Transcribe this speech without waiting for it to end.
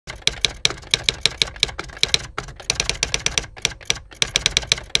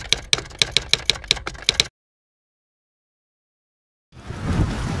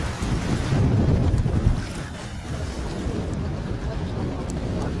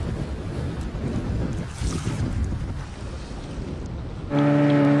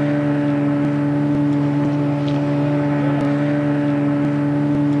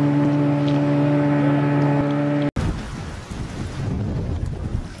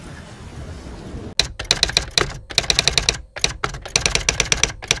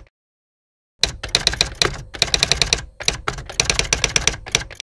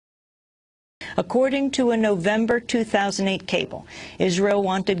According to a November 2008 cable, Israel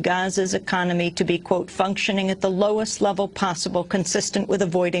wanted Gaza's economy to be, quote, functioning at the lowest level possible, consistent with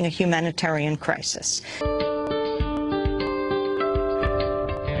avoiding a humanitarian crisis.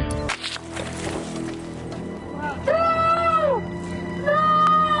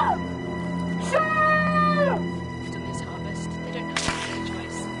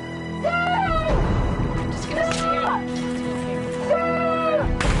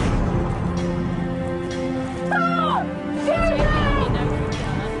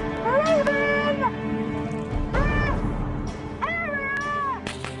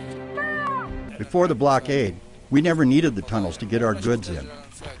 Before the blockade, we never needed the tunnels to get our goods in.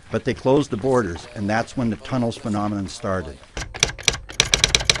 But they closed the borders, and that's when the tunnels phenomenon started.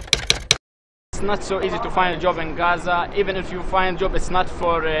 It's not so easy to find a job in Gaza. Even if you find a job, it's not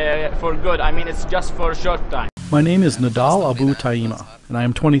for good. I mean, it's just for a short time. My name is Nadal Abu Taima, and I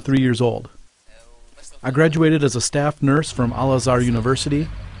am 23 years old. I graduated as a staff nurse from Al-Azhar University,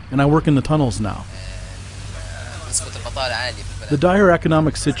 and I work in the tunnels now. The dire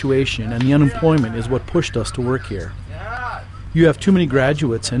economic situation and the unemployment is what pushed us to work here. You have too many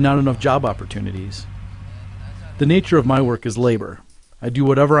graduates and not enough job opportunities. The nature of my work is labor. I do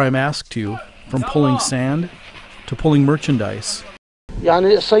whatever I'm asked to, from pulling sand to pulling merchandise.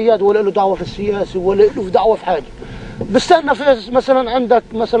 يعني الصياد ولا له دعوة في السياسة ولا له دعوة في حاجة. بستنى في مثلا عندك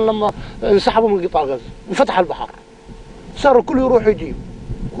مثلا لما انسحبوا من قطاع غزة وفتح البحر. صاروا كله يروح يجيب.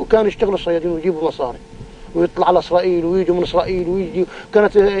 وكان يشتغلوا الصيادين ويجيبوا مصاري. ويطلع على إسرائيل ويجوا من إسرائيل ويجي.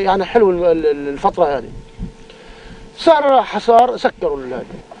 كانت يعني حلوة الفترة هذه. صار حصار سكروا هذا.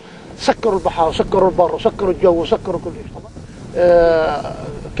 سكروا البحر وسكروا البر وسكروا الجو وسكروا كل شيء طبعا.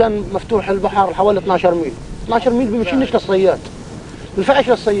 كان مفتوح البحر حوالي 12 ميل. 12 ميل بيمشينش للصياد. بينفعش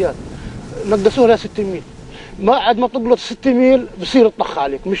للصياد. نقصوه لها 6 ميل. ما عاد ما تطلق 6 ميل بصير الطخ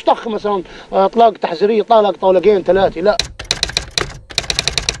عليك. مش طخ مثلا اطلاق تحذيريه طالق طولقين 3 لا.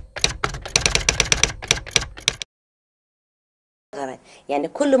 يعني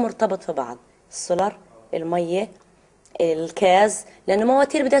كله مرتبط في بعض، السولار، المية، الكاز، لأن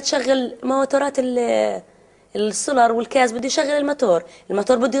مواتير بدها تشغل موتورات السولار والكاز بده يشغل الموتور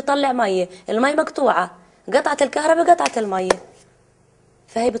بده يطلع مية، المية مقطوعة، قطعت الكهرباء قطعت المية،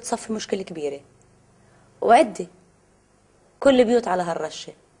 فهي بتصفي مشكلة كبيرة. وعدي كل بيوت على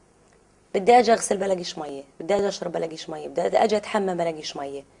هالرشة، بدي أجي أغسل بلاقيش مية، بدي أجي أشرب بلاقيش مية، بدي أجي أتحمم بلاقيش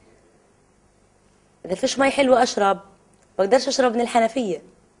مية. إذا فيش مي حلوة أشرب بقدرش أشرب من الحنفية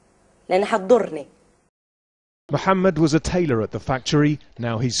لأن حتضرني. Mohammed was a tailor at the factory.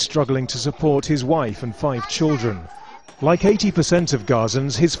 Now he's struggling to support his wife and 5 children. Like 80% of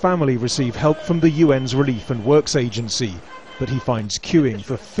Gazans, his family receive help from the UN's Relief and Works Agency, but he finds queuing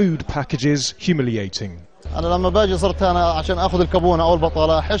for food packages humiliating.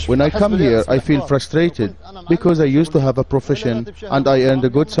 When I come here, I feel frustrated because I used to have a profession and I earned a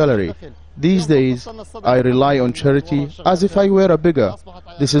good salary. These days, I rely on charity as if I were a beggar.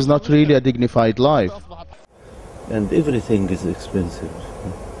 This is not really a dignified life. And everything is expensive.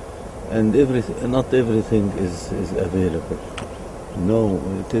 And not everything is available. No,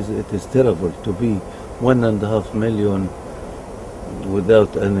 it is terrible to be 1.5 million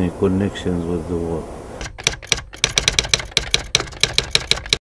without any connections with the war.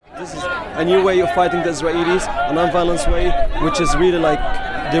 This is a new way of fighting the Israelis, a non-violence way, which is really like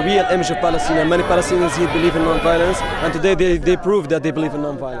the real image of Palestine. Many Palestinians here believe in non-violence, and today they prove that they believe in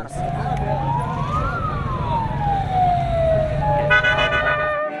non-violence.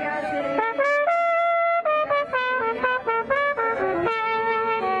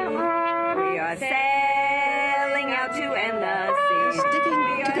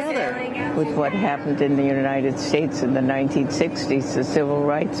 With what happened in the United States in the 1960s, the civil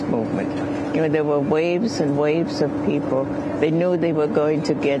rights movement. You know, there were waves and waves of people. They knew they were going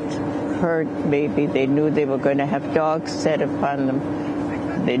to get hurt, maybe. They knew they were going to have dogs set upon them.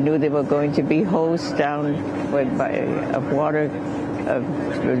 They knew they were going to be hosed down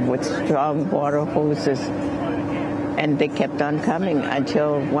with strong water hoses. And they kept on coming until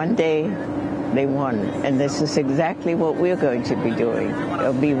one day they won, and this is exactly what we're going to be doing.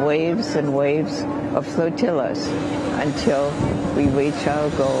 There'll be waves and waves of flotillas until we reach our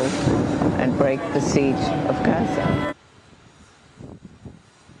goal and break the siege of Gaza.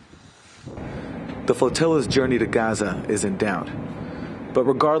 The flotilla's journey to Gaza is in doubt. But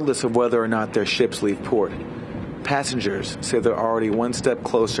regardless of whether or not their ships leave port, passengers say they're already one step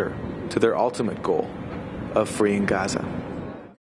closer to their ultimate goal of freeing Gaza.